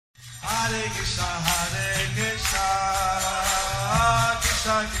Krishna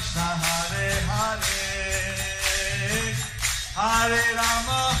Krishna Hare Hare Hare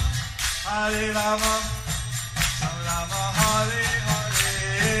Rama Hare Rama Rama Hare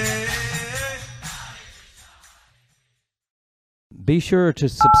Hare. Be sure to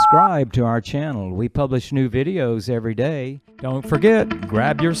subscribe to our channel. We publish new videos every day. Don't forget,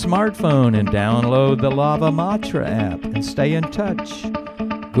 grab your smartphone and download the Lava Matra app and stay in touch.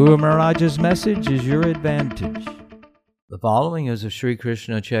 Guru Maharaj's message is your advantage. The following is a Sri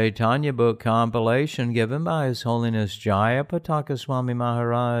Krishna Chaitanya book compilation given by His Holiness Jayapataka Swami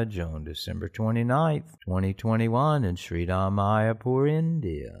Maharaj on December 29th, 2021 in Sri Mayapur,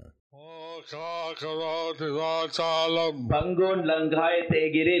 India. Pangon Langhaye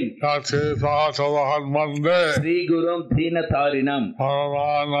Tegirim Sri Gurum Dhinatarinam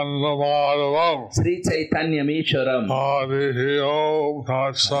Sri Chaitanya Misharam.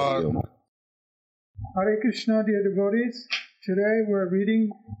 Hare Krishna, dear devotees. Today we're reading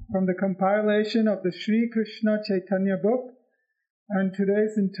from the compilation of the Sri Krishna Chaitanya book, and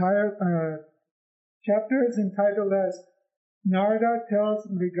today's entire chapter is entitled as Nārada tells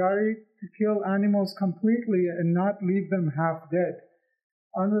Mṛgāri to kill animals completely and not leave them half dead,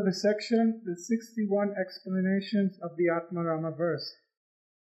 under the section, the 61 explanations of the Atmarama verse.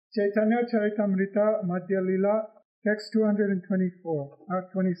 Chaitanya Charitamrita Madhya Lila, text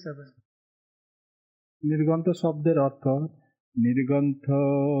 227. নির্গন্ত শব্দের অর্থ নির্গন্থ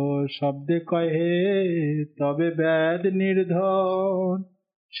শব্দে কহে তবে বেদ নির্ধন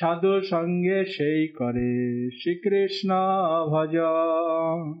সাধু সঙ্গে সেই করে শ্রীকৃষ্ণ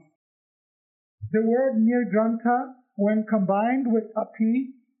ভজন. The word nirgrantha, when combined with api,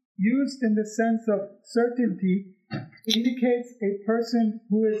 used in the sense of certainty, indicates a person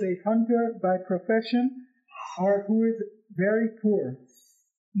who is a hunter by profession or who is very poor.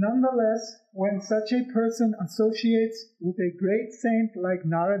 Nonetheless, when such a person associates with a great saint like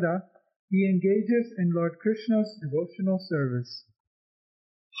Nārada, he engages in Lord Krishna's devotional service.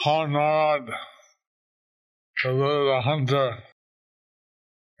 How Nārada, the hunter,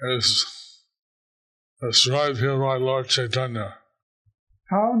 is described here by Lord Chaitanya.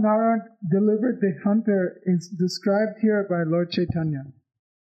 How Nārada delivered the hunter is described here by Lord Chaitanya.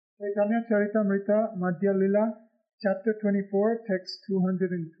 Chaitanya Charitamrita Madhya Lila, Chapter 24, text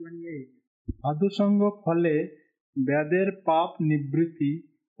 228. সাধুসঙ্গ ফলে বেদের পাপ নিবৃত্তি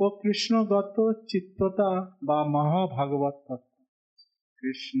ও কৃষ্ণগত চিত্ততা বা মহাভাগবত তত্ত্ব.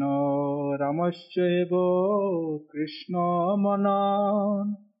 কৃষ্ণ রামস্যৈব কৃষ্ণ মনন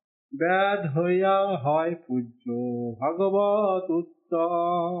বেদ হইয়া হয় পূজ্য ভাগবত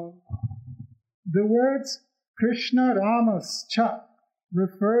উত্তম. The words Krishna Ramas cha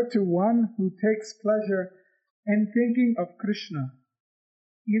refer to one who takes pleasure in thinking of Krishna.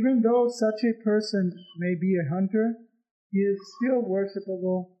 Even though such a person may be a hunter, he is still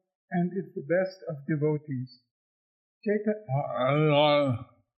worshipable and is the best of devotees.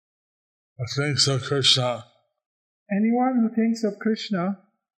 Anyone who thinks of Krishna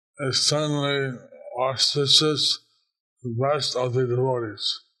is certainly auspicious, the best of the devotees.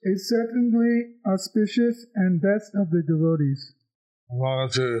 Is certainly auspicious and best of the devotees. As long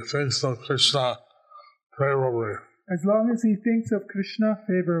as he thinks of Krishna favorably. As long as he thinks of Krishna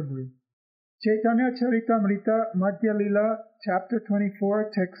favorably. Chaitanya Charitamrita Madhya Lila, chapter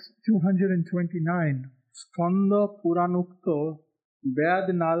 24, text 229. Skanda পুরাণোক্ত বেদ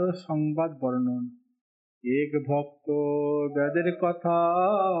নারদ সংবাদ বর্ণন. এক ভক্ত বেদের কথা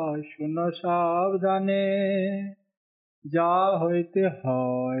শুন সাবধানে যা হইতে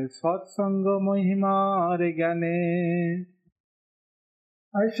হয় সৎসঙ্গ মহিমার জ্ঞানে.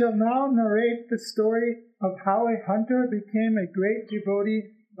 I shall now narrate the story of how a hunter became a great devotee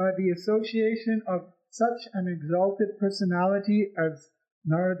by the association of such an exalted personality as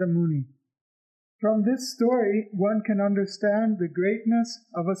Nārada Muni. From this story, one can understand the greatness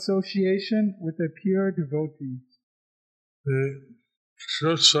of association with a pure devotee. The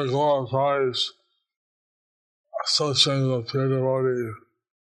Scripture glorifies associating with a pure devotee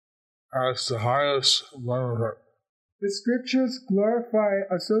as the highest benefit. The scriptures glorify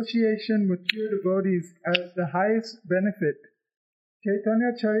association with pure devotees as the highest benefit.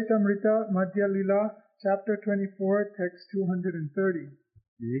 Chaitanya Charitamrita Madhya Lila, chapter 24, text 230.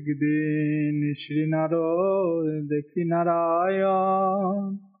 একদিন শ্রী নারদ দেখি নারায়ণ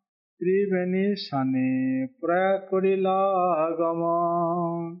ত্রিবেণী শানে প্রয়াগ করিলা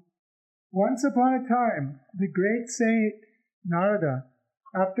আগমন. Once upon a time, the great saint Nārada,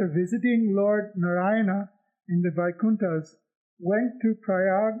 after visiting Lord Narayana in the Vaikunthas, went to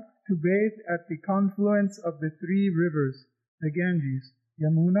Prayag to bathe at the confluence of the three rivers, the Ganges,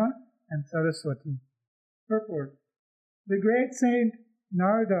 Yamuna, and Saraswati. Purport. The great saint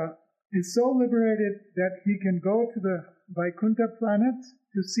Nārada is so liberated that he can go to the Vaikuntha planets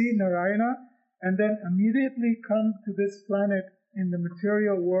to see Narayana and then immediately come to this planet in the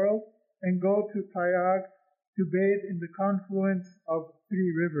material world and go to Prayag to bathe in the confluence of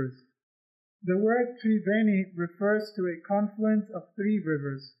 3 rivers. The word Triveni refers to a confluence of 3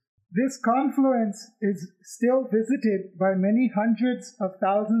 rivers. This confluence is still visited by many hundreds of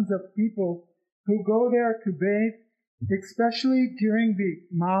thousands of people who go there to bathe, especially during the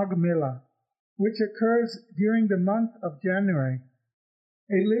Magh Mela, which occurs during the month of January.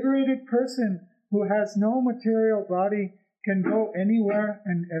 A liberated person who has no material body can go anywhere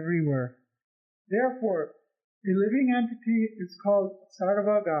and everywhere. Therefore, a living entity is called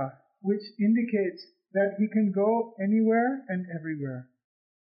Sarvaga, which indicates that he can go anywhere and everywhere.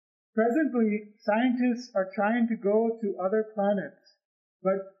 Presently, scientists are trying to go to other planets,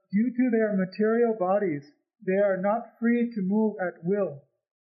 but due to their material bodies, they are not free to move at will.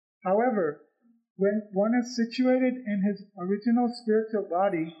 However, when one is situated in his original spiritual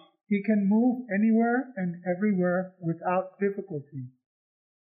body, he can move anywhere and everywhere without difficulty.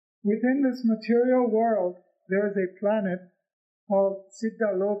 Within this material world, there is a planet called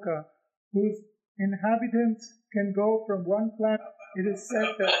Siddhaloka, whose inhabitants can go from one planet. It is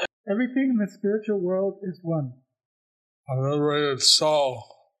said that everything in the spiritual world is one. A liberated soul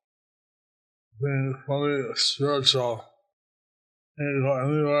being fully spiritual can go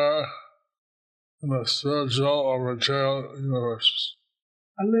anywhere in the spiritual or material universe.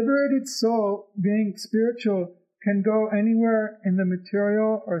 A liberated soul, being spiritual, can go anywhere in the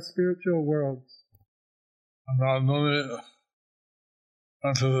material or spiritual worlds. Nārada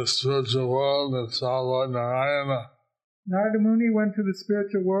went to the spiritual world and saw Lord Narayana. Narada Muni went to the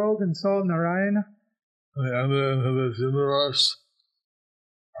spiritual world and saw Narayana. And he entered into this universe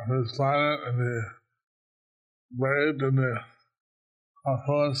on his planet, and he bathed in the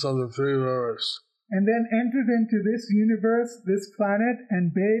confluence of the 3 rivers. And then entered into this universe, this planet,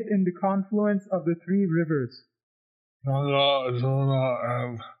 and bathed in the confluence of the 3 rivers. Ganga, Yamuna,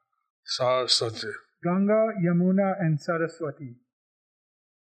 and Saraswati. Ganga, Yamuna, and Saraswati.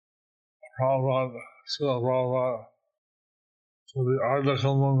 Prabhupada, Srila Prabhupada, to the Ardha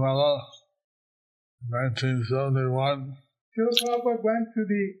Kumbh Mela in 1971. Srila Prabhupada went to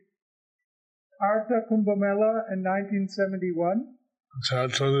the Ardha Kumbh Mela in 1971, which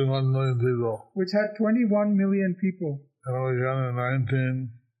had 21 million people. which had 21 million people. And again in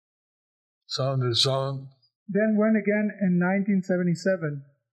 1977, Then went again in 1977.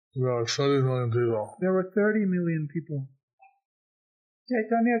 there were 30 million people. There were 30 million people.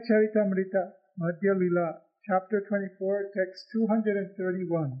 Chaitanya Charitamrita, Madhya Lila, chapter 24, text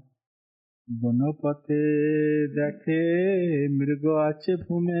 231. বনপথে দেখে মৃগ আছে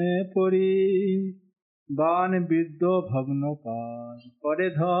ভূমে পড়ি বান বিদ্ধ ভগ্ন পার করে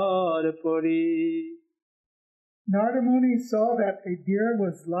ধর পড়ি. Nārada Muni saw that a deer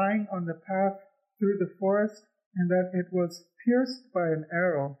was lying on the path through the forest and that it was pierced by an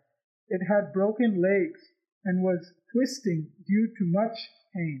arrow. It had broken legs and was twisting due to much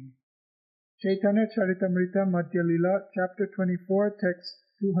pain. Chaitanya Charitamrita Madhya Lila, chapter 24, text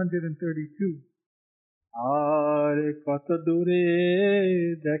 232. আর কত দূরে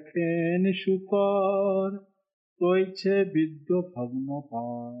দেখেন শুকর কইছে বিদ্ধ ভগ্ন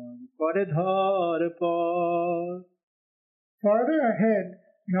পার করে ধর পর. Farther ahead,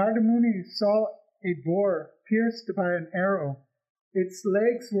 Nārada Muni saw a boar pierced by an arrow. Its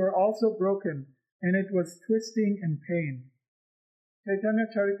legs were also broken, and it was twisting in pain. Chaitanya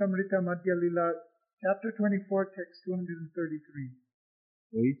Charitamrita Madhya Lila, chapter 24, text 233.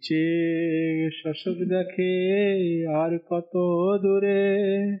 কইছে শশক দেখে আর কত দূরে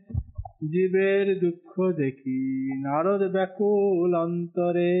জীবের দুঃখ দেখি নারদ ব্যাকুল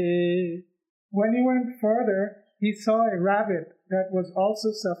অন্তরে. When he went further, he saw a rabbit that was also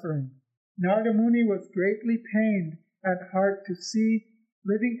suffering. Nārada Muni was greatly pained at heart to see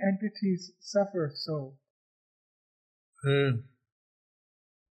living entities suffer so.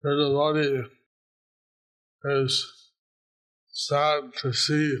 The devotee is sad to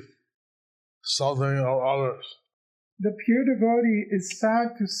see suffering of others. The pure devotee is sad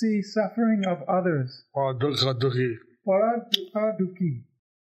to see suffering of others. Or dukkha dukhi. Para dukkha dukhi.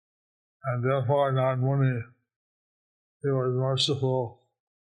 And therefore Nārada Muni, he was merciful.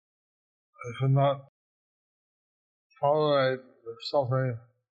 He could not tolerate the suffering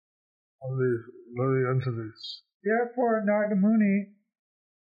of these living entities. Therefore, Nārada Muni,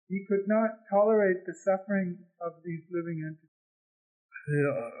 he could not tolerate the suffering of these living entities.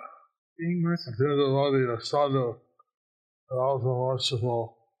 Being merciful. The devotee, the sadhu, is also merciful.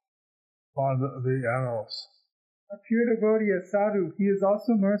 on the animals. A pure devotee, a sadhu, he is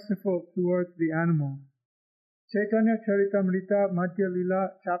also merciful towards the animals. Chaitanya Charitamrita Madhya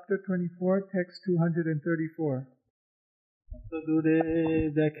Lila, chapter 24, text 234. দূরে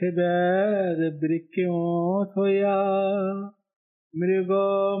দেখে বেদ বৃক্ষে হইয়া মৃগ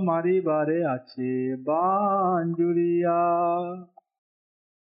মারিবারে আছে বান জুড়িয়া.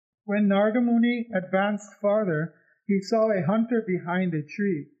 When Nārada Muni advanced farther, he saw a hunter behind a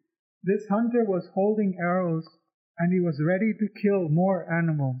tree. This hunter was holding arrows and he was ready to kill more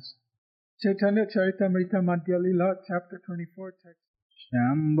animals. Chaitanya Charitamrita Madhya Lila, chapter 24, text.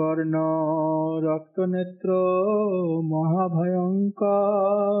 শ্যামবর্ণ রক্তনেত্র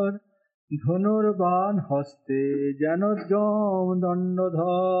মহাভয়ঙ্কর ধনুর্বাণ হস্তে যেন যম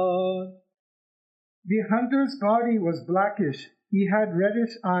দণ্ডধর. The hunter's body was blackish, he had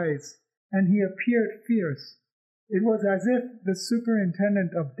reddish eyes, and he appeared fierce. It was as if the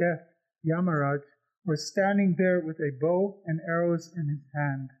superintendent of death, Yamaraj, was standing there with a bow and arrows in his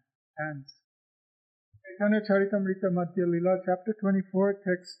hands. Chaitanya Charitamrita Madhya Lila, chapter 24,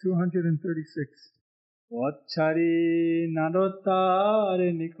 text 236. পচ্ছারি Narad তার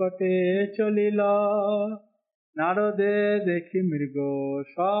নিকটে চলিল নারদে দেখি মৃগ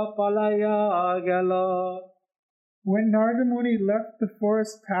সব পালাইয়া গেল. When Nārada Muni left the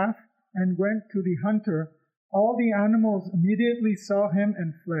forest path and went to the hunter, all the animals immediately saw him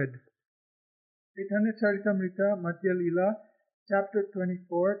and fled. Chaitanya Charitamrita Madhya Lila, chapter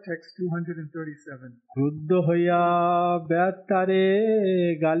 24, text 237. ক্রুদ্ধ হইয়া ব্যাতারে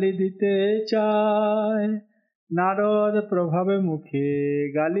গালি দিতে চায় নারদ প্রভাবে মুখে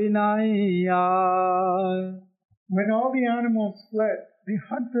গালি নাই আয়. When all the animals fled, the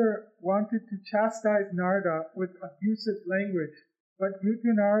hunter wanted to chastise Nārada with abusive language, but due to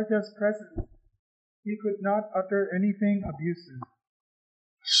Narada's presence, he could not utter anything abusive.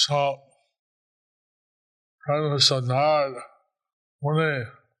 So, presence of Nārada Muni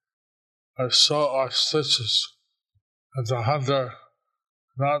is so auspicious that the hunter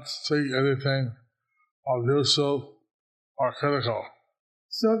not see anything abusive or critical.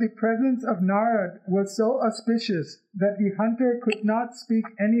 So the presence of Nārada was so auspicious that the hunter could not speak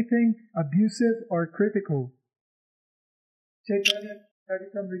anything abusive or critical. Chaitanya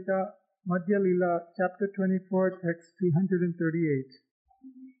Charitamrita Madhya Lila, chapter 24, text 238.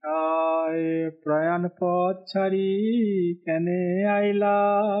 প্রয়াণ পথ ছাড়ি কেনে আইলা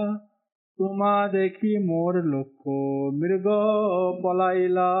তোমা দেখি মোর লক্ষ্য মৃগ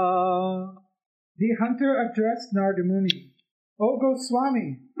পলাইলা. The hunter addressed Nārada Muni, O Goswami,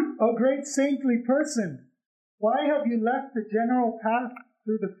 O great saintly person, why have you left the general path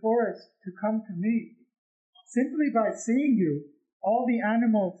through the forest to come to me? Simply by seeing you, all the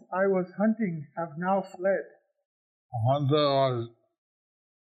animals I was hunting have now fled. The hunter was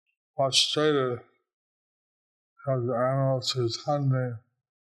frustrated because the animals he was hunting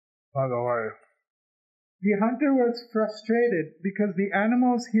got away. The hunter was frustrated because the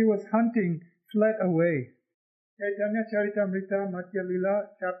animals he was hunting fled away. Chaitanya Charitamrita Madhya Lila,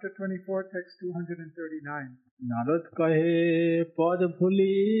 chapter 24, text 239. Narad কহে পদ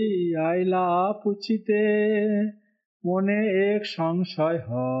ভুলি আইলা পুছিতে মনে এক সংশয়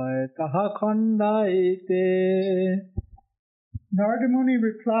হয় তাহা খণ্ডাইতে. Nārada Muni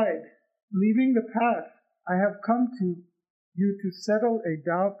replied, leaving the path, I have come to you to settle a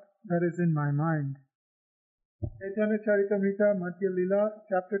doubt that is in my mind. Chaitanya Charitamrita Madhya Lila,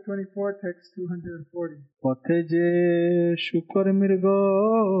 chapter 24, text 240. পথে যে শুকর মৃগ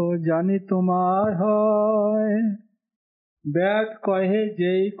জানি তোমার হয় ব্যাত কহে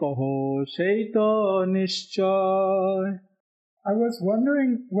যেই কহ সেই তো নিশ্চয়. I was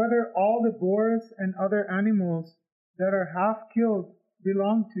wondering whether all the boars and other animals that are half killed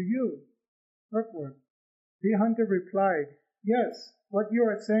belong to you. Purport. The hunter replied, yes, what you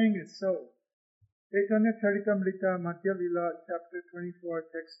are saying is so. Chaitanya Charitamrita Madhya Lila, chapter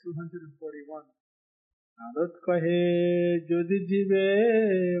 24, text 241. Narad কহে যদি জীবে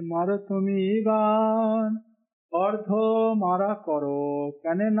মারো তুমি গান অর্ধ মারা করো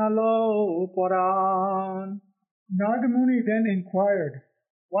কেনে নালো পরাণ. Nārada Muni then inquired,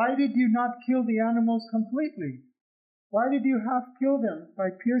 why did you not kill the animals completely? Why did you half kill them by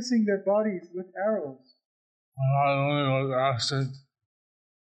piercing their bodies with arrows? Nārada was asking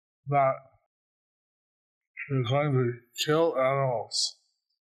that you're going to kill animals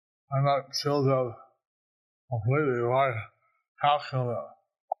and not kill them completely. Why half kill them?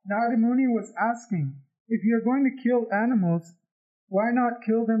 Nārada Muni was asking, if you're going to kill animals, why not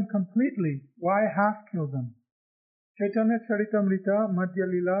kill them completely? Why half kill them? Chaitanya Charitamrita Madhya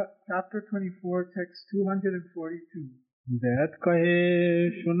Lila, chapter 24, text 242. বেদ কহে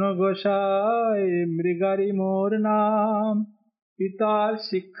শুনো গোসাই মৃগারি মোর নাম পিতার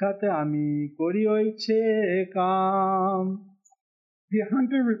শিক্ষাতে আমি করি ওইছে কাম The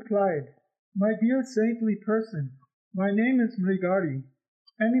hunter replied, "My dear saintly person, my name is Mṛgāri,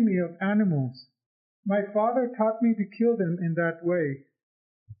 enemy of animals. My father taught me to kill them in that way."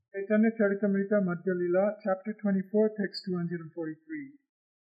 Chaitanya Charitamrita Madhya Lila, chapter 24, text 243.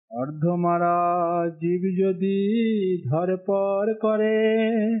 অর্ধমারা জীব যদি ধরপর করে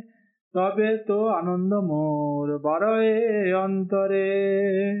তবে তো আনন্দ মোর বারয়ে অন্তরে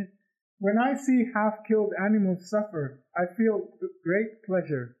When I see half-killed animals suffer, I feel great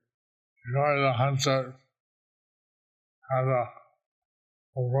pleasure. Mṛgāri the hunter had a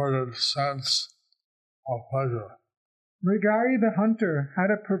perverted sense of pleasure. Mṛgāri the hunter had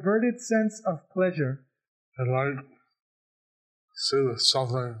a perverted sense of pleasure. He liked to see the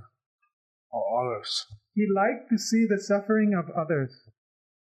suffering of others. He liked to see the suffering of others.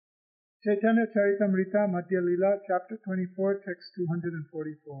 Chaitanya Charitamrita Madhya Lila, chapter 24, text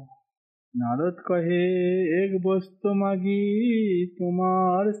 244. Narad কহে এক বস্তু মাগি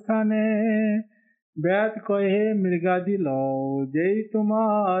তোমার স্থানে ব্যাত কহে মৃগাদি লও যেই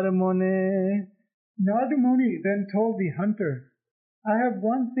তোমার মনে Nārada Muni then told the hunter, "I have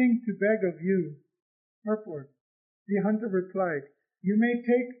one thing to beg of you." Purport. The hunter replied, "You may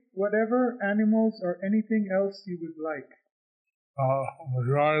take whatever animals or anything else you would like."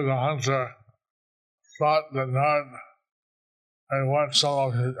 Mṛgāri the hunter thought that Nārada may want some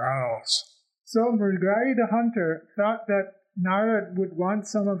of his animals. So Mṛgāri the hunter thought that Nārada would want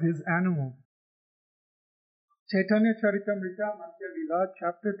some of his animals. Chaitanya Charitamrita Madhya Lila,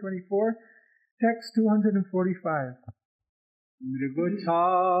 chapter 24, text 245. মৃগ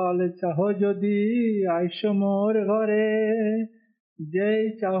ছাল চাহ যদি আইস মোর ঘরে যেই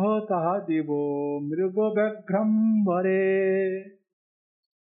চাহ তাহা দিব মৃগ ব্যাঘ্রম্বরে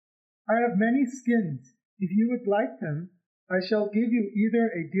I have many skins. If you would like them, I shall give you either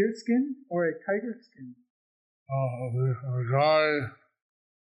a deer skin or a tiger skin. Mṛgāri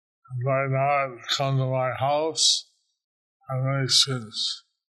invited Nārada to come to my house and many skins.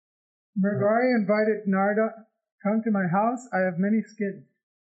 Mṛgāri invited Nārada, "Come to my house, I have many skins."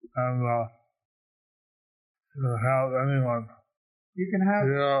 And you can have anyone, You can have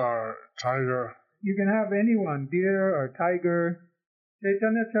deer or tiger. You can have anyone, deer or tiger.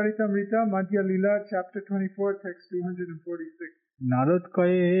 Chaitanya Charitamrita Madhya Lila, chapter 24, text 246. Narad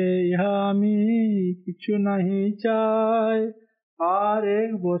কয়ে ইহা আমি কিছু নাহি চাই আর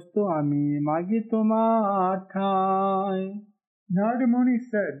এক বস্তু আমি মাগি তোমার ঠাই Nārada Muni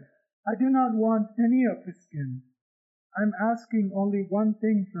said, "I do not want any of the skins. I'm asking only one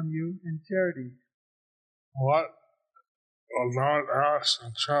thing from you in charity." What will Nārada ask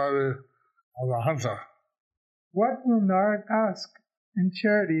in charity of the hunter? What will Nārada ask in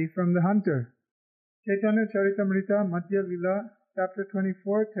charity from the hunter? Chaitanya Charitamrita Madhya Lila, chapter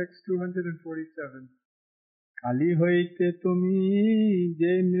 24, text 247. কালি হইতে তুমি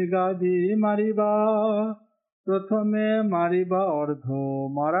যে মৃগাদি Mariba প্রথমে Mariba অর্ধ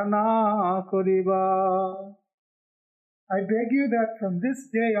মারা না করিবা I beg you that from this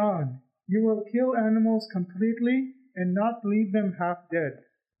day on, you will kill animals completely and not leave them half dead.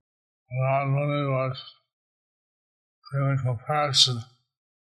 Nārada was feeling compassion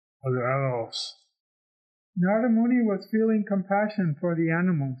for the animals. Nārada Muni was feeling compassion for the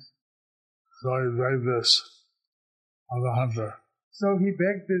animals, So he begged this of the hunter. so he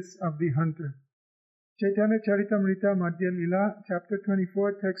begged this of the hunter. Chaitanya Charitamrita Madhya Lila, chapter 24,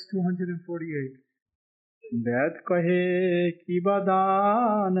 text 248. বেদ কহে কিবা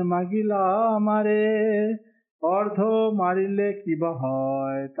দান মাগিলা মারে অর্ধ মারিলে কিবা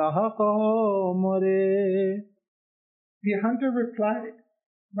হয় তাহা কহ মরে The hunter replied,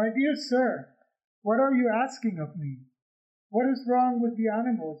 "My dear sir, what are you asking of me? What is wrong with the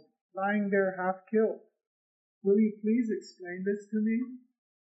animals lying there half killed? Will you please explain this to me?"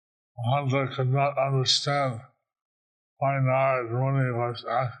 The hunter could not understand why Nārada Muni was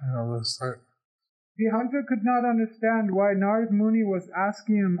asking of this thing. The hunter could not understand why Nārada Muni was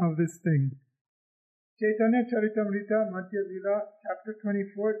asking him of this thing. Chaitanya Charitamrita Madhya Lila, chapter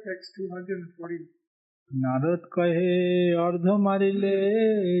 24, text 240. Narad কহে অর্ধ মারিলে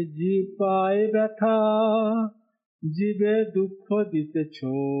জীব পায় ব্যথা জীবে দুঃখ দিতেছ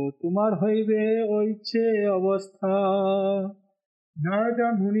তোমার হইবে ওইছে অবস্থা Nārada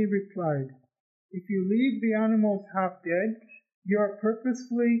Muni replied, "If you leave the animals half dead, you are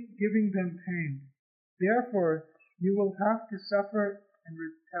purposefully giving them pain. Therefore, you will have to suffer in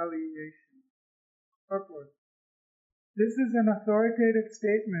retaliation." Purport. This is an authoritative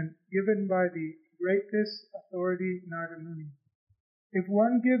statement given by the greatest authority Nārada Muni. If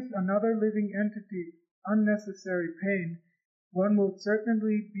one gives another living entity unnecessary pain, one will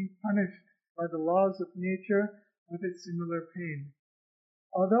certainly be punished by the laws of nature with a similar pain.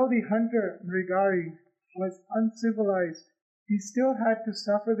 Although the hunter Mṛgāri was uncivilized, he still had to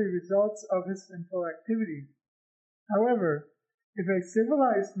suffer the results of his sinful activities. However, if a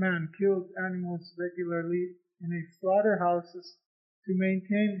civilized man killed animals regularly in a slaughterhouses to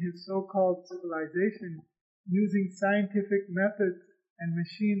maintain his so-called civilization, using scientific methods and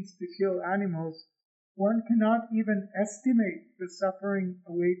machines to kill animals, one cannot even estimate the suffering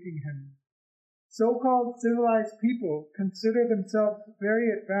awaiting him. So-called civilized people consider themselves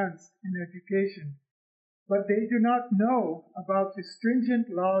very advanced in education, but they do not know about the stringent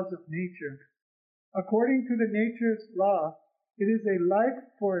laws of nature. According to the nature's law, it is a life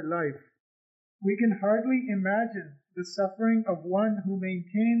for a life. We can hardly imagine the suffering of one who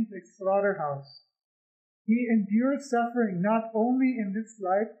maintains a slaughterhouse. He endures suffering not only in this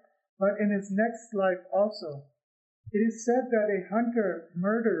life, but in his next life also. It is said that a hunter,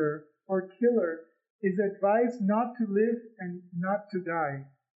 murderer, or killer is advised not to live and not to die.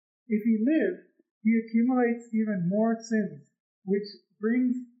 If he lives, he accumulates even more sins, which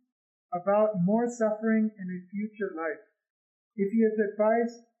brings about more suffering in a future life. If he is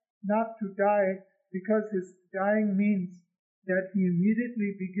advised not to die because his dying means that he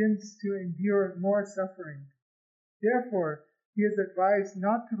immediately begins to endure more suffering. Therefore, he is advised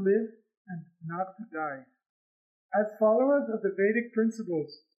not to live and not to die. As followers of the Vedic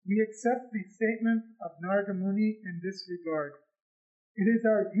principles, we accept the statement of Nārada Muni in this regard. It is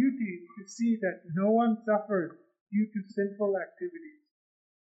our duty to see that no one suffers due to sinful activities.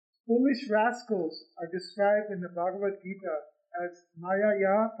 Foolish rascals are described in the Bhagavad Gita as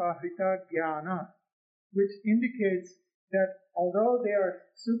Mayaya Pahrita Jnana, which indicates that although they are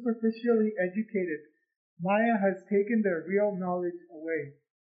superficially educated, Maya has taken their real knowledge away.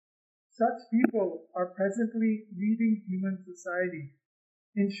 Such people are presently leading human society.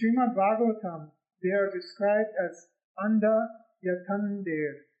 In Srimad Bhagavatam, they are described as Anda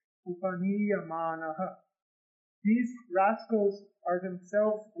Yatandir Upaniyamanaha. These rascals are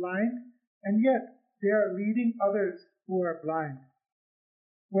themselves blind, and yet they are leading others who are blind.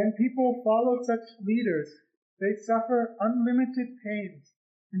 When people follow such leaders, they suffer unlimited pains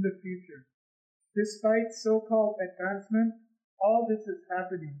in the future. Despite so-called advancement, all this is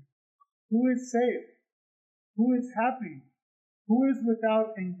happening. Who is safe? Who is happy? Who is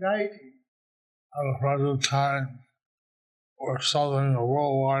without anxiety? At the present time, we're suffering a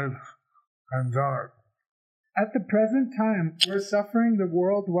worldwide pandemic. At the present time, we're suffering the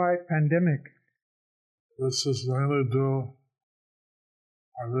worldwide pandemic. This is mainly due,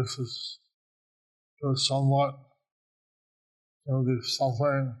 somewhat to the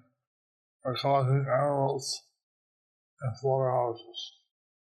suffering by causing animals in slaughterhouses.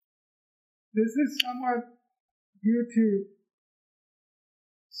 This is somewhat due to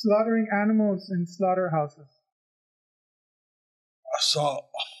slaughtering animals in slaughterhouses. So,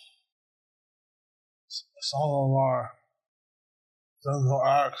 some of our sinful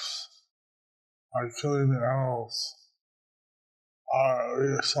acts by killing the animals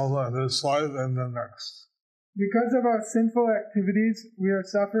are suffering in this life and the next. Because of our sinful activities, we are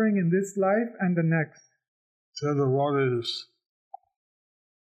suffering in this life and the next. To the devotees,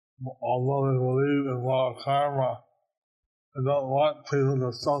 although they believe in law of karma, they don't want people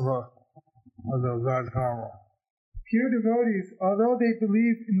to suffer for their bad karma. Pure devotees, although they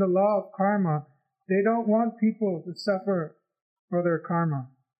believe in the law of karma, they don't want people to suffer for their karma.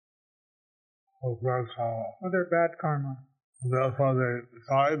 For bad karma. For their bad karma. And therefore they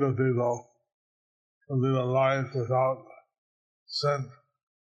guide the people to live a life without sin,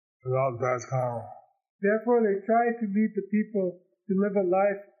 without bad karma. Therefore they try to lead the people to live a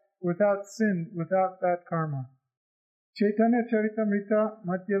life without sin, without bad karma. Chaitanya Charitamrita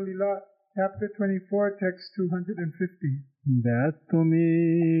Madhya Lila, chapter 24, text 250. দেখ তুমি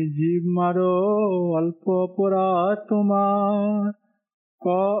জীব মারো অল্প অপরাধ তোমার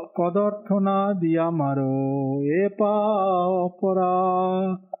কদর্থ না দিয়া মারো এ পা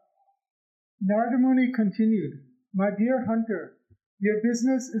অপরাধ. Nārada Muni continued, My dear hunter, your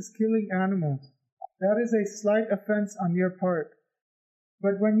business is killing animals. That is a slight offense on your part.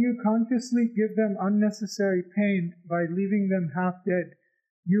 But when you consciously give them unnecessary pain by leaving them half dead,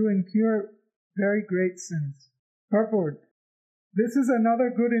 you incur very great sins. Purport. This is another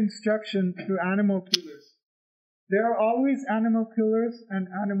good instruction to animal killers. There are always animal killers and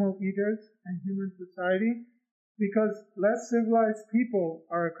animal eaters in human society because less civilized people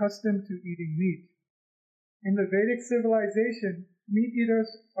are accustomed to eating meat. In the Vedic civilization, meat eaters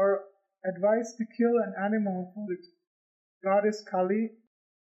are advised to kill an animal for the goddess Kali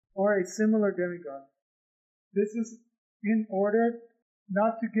or a similar demigod. This is in order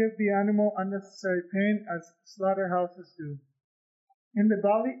not to give the animal unnecessary pain as slaughterhouses do. In the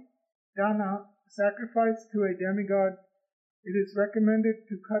Bali Dana, sacrifice to a demigod, it is recommended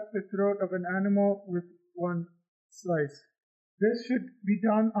to cut the throat of an animal with one slice. This should be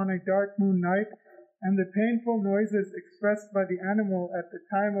done on a dark moon night, and the painful noises expressed by the animal at the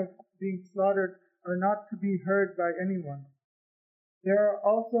time of being slaughtered are not to be heard by anyone. There are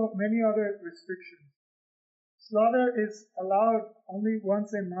also many other restrictions. Slaughter is allowed only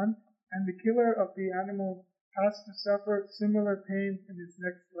once a month, and the killer of the animal has to suffer similar pain in his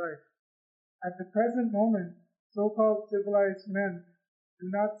next life. At the present moment, so-called civilized men do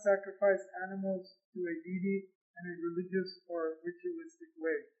not sacrifice animals to a deity in a religious or ritualistic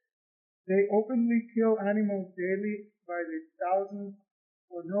way. They openly kill animals daily by the thousands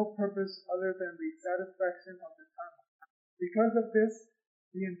for no purpose other than the satisfaction of the tongue. Because of this,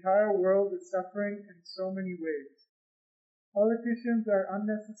 the entire world is suffering in so many ways. Politicians are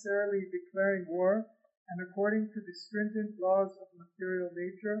unnecessarily declaring war, and according to the stringent laws of material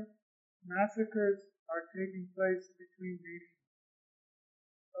nature, massacres are taking place between nations.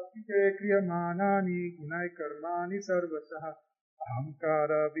 Kriyamānāni gunai karmāni sarvasaha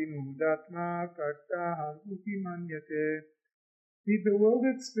ahamkara vimudatma kartaham iti manyate. The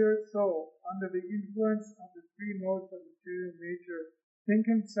bewildered spirit soul, under the influence of the three modes of material nature, think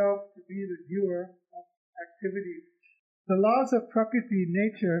himself to be the doer of activities. The laws of Prakriti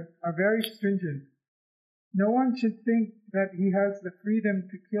nature are very stringent. No one should think that he has the freedom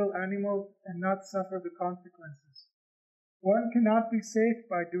to kill animals and not suffer the consequences. One cannot be safe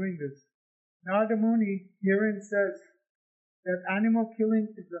by doing this. Nārada Muni herein says that animal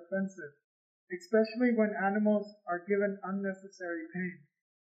killing is offensive, especially when animals are given unnecessary pain.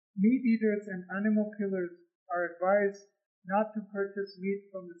 Meat eaters and animal killers are advised not to purchase meat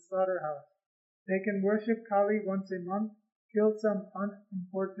from the slaughterhouse. They can worship Kali once a month, kill some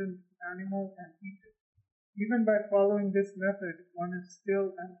unimportant animal, and eat it. Even by following this method, one is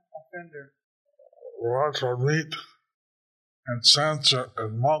still an offender. Words for meat in Sanskrit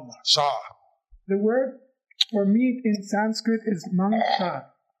is mangsa. The word for meat in Sanskrit is mangsa,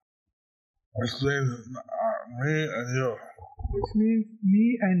 Which means me and you. which means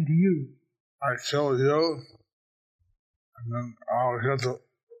me and you. I kill you, and then I'll get the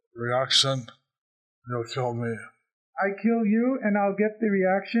reaction, you'll kill me. I kill you and I'll get the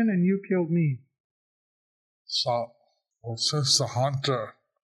reaction and you killed me. So, well, since the hunter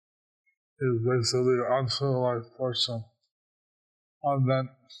is basically an uncivilized person, and then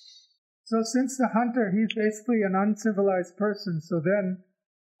So since the hunter, he's basically an uncivilized person, so then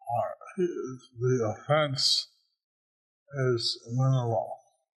the offense is minimal.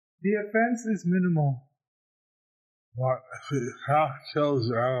 the offense is minimal. But if he half kills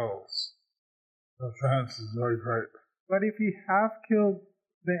the animals, the offense is very great. But if he half killed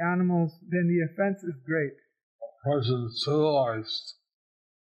the animals, then the offense is great. A person is civilized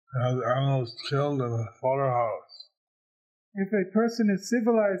and has animals killed in a slaughterhouse. If a person is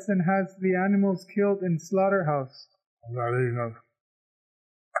civilized and has the animals killed in slaughterhouse, And that he can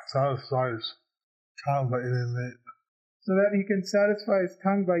satisfy his tongue by eating meat. so that he can satisfy his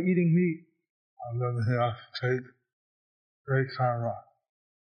tongue by eating meat, And then he has to take great karma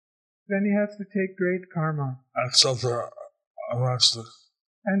then he has to take great karma and suffer immensely.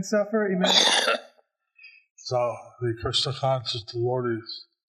 and suffer immensely. So the Krishna conscious devotees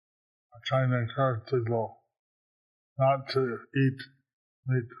are trying to encourage people not to eat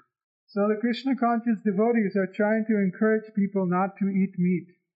meat. So the Krishna conscious devotees are trying to encourage people not to eat meat.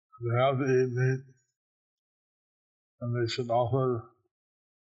 They have to eat meat, and they should offer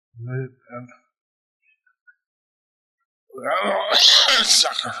meat and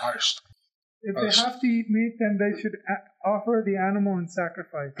sacrificed. If they have to eat meat, then they should offer the animal in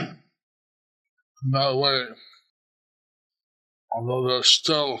sacrifice. In that way, although they're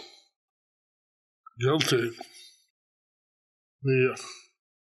still guilty, the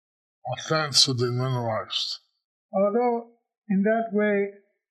offense would be minimized. Although in that way,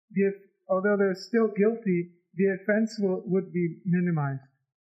 although they're still guilty, the offense would be minimized.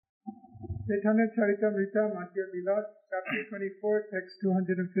 Chaitanya Charitamrita, Madhya Lila, chapter 24, text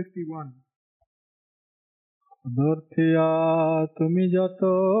 251. দর্থিয়া তুমি যত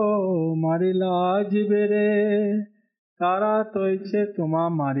মারিলা জীবেরে তারা তৈছে তোমা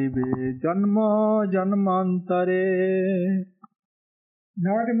মারিবে জন্ম জন্মান্তরে.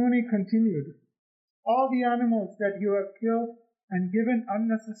 Nārada Muni continued, all the animals that you have killed and given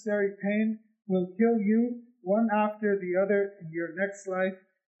unnecessary pain will kill you one after the other in your next life,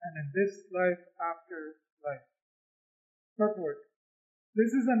 and in this life after life. Purport.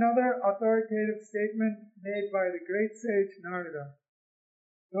 This is another authoritative statement made by the great sage Nārada.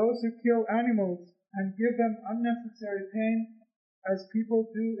 Those who kill animals and give them unnecessary pain, as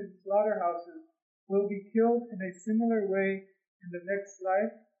people do in slaughterhouses, will be killed in a similar way in the next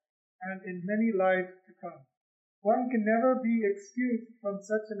life and in many lives to come. One can never be excused from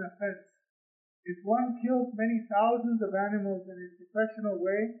such an offense. If one kills many thousands of animals in a professional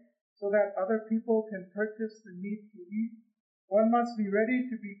way so that other people can purchase the meat to eat, one must be ready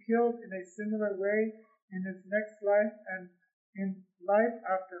to be killed in a similar way in his next life and in life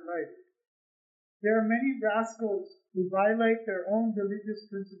after life. There are many rascals who violate their own religious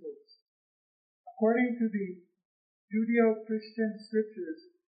principles. According to the Judeo-Christian scriptures,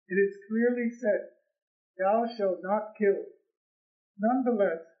 it is clearly said, "Thou shalt not kill."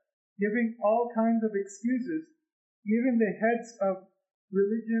 Nonetheless, giving all kinds of excuses, even the heads of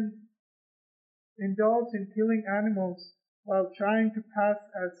religion indulge in killing animals while trying to pass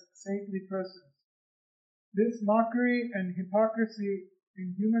as saintly persons. This mockery and hypocrisy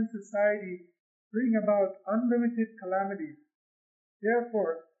in human society bring about unlimited calamities.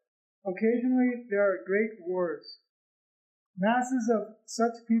 Therefore, occasionally there are great wars. Masses of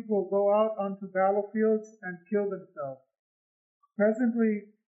such people go out onto battlefields and kill themselves.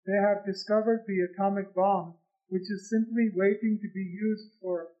 Presently, they have discovered the atomic bomb, which is simply waiting to be used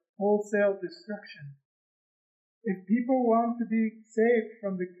for wholesale destruction. If people want to be saved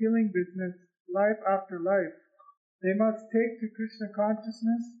from the killing business life after life, they must take to Krishna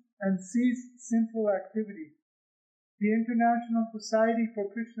consciousness and cease sinful activity. The International Society for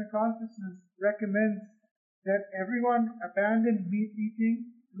Krishna Consciousness recommends that everyone abandon meat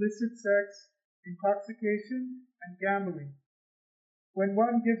eating, illicit sex, intoxication, and gambling. When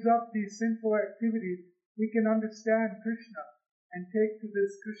one gives up these sinful activities, we can understand Krishna and take to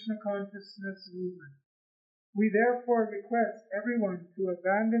this Krishna consciousness movement. We therefore request everyone to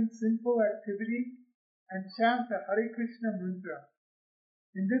abandon sinful activity and chant the Hare Krishna mantra.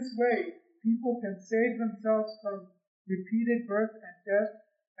 In this way, people can save themselves from repeated birth and death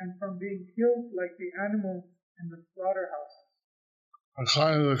and from being killed like the animals in the slaughterhouses.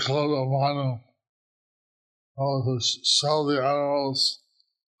 According to the code of Manu, those who sell the animals,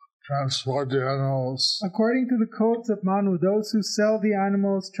 transport the animals, According to the codes of Manu, those who sell the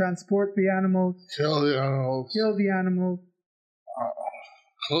animals, transport the animals, kill the animals,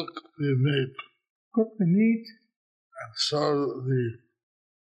 cook the meat, and serve the,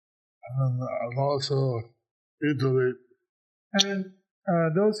 and also eat the meat. And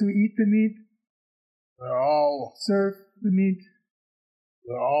those who eat the meat, They're all serve the meat.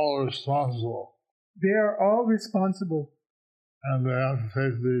 They're all responsible, They are all responsible, and they have to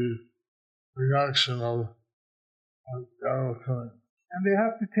take the reaction of animal killing. and they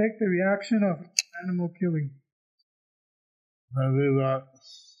have to take the reaction of animal killing. Maybe that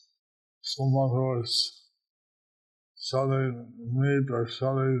someone who is selling meat or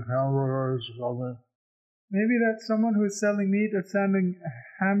selling hamburgers or something, Maybe that's someone who is selling meat or selling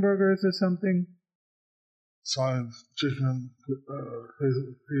hamburgers or something, selling chicken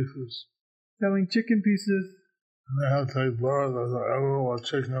pieces, selling chicken pieces, and they have to take birth as an animal or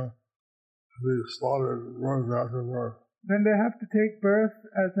chicken to be slaughtered birth after birth. then they have to take birth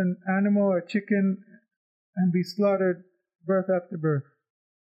as an animal or chicken and be slaughtered birth after birth.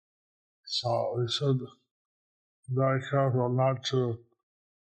 So we should be very careful not to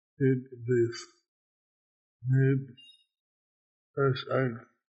eat beef, meat, fish, egg.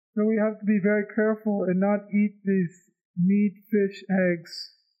 So we have to be very careful and not eat these meat, fish, eggs.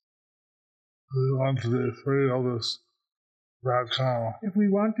 We want to be free of this bad karma. If we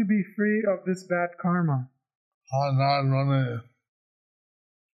want to be free of this bad karma. How Nārada Muni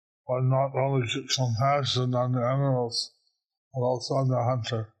was not only compassion on the animals, but also on the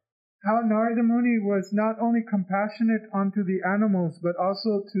hunter. How Nārada Muni was not only compassionate unto the animals, but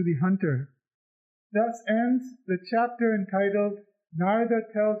also to the hunter. Thus ends the chapter entitled, Nārada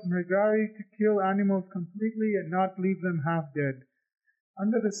tells Mṛgāri to kill animals completely and not leave them half dead.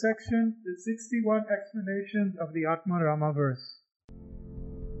 Under the section, the 61 explanations of the Atma Rama verse.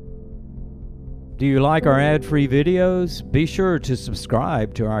 Do you like our ad-free videos? Be sure to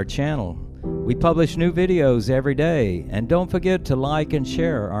subscribe to our channel. We publish new videos every day, and don't forget to like and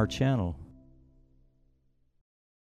share our channel.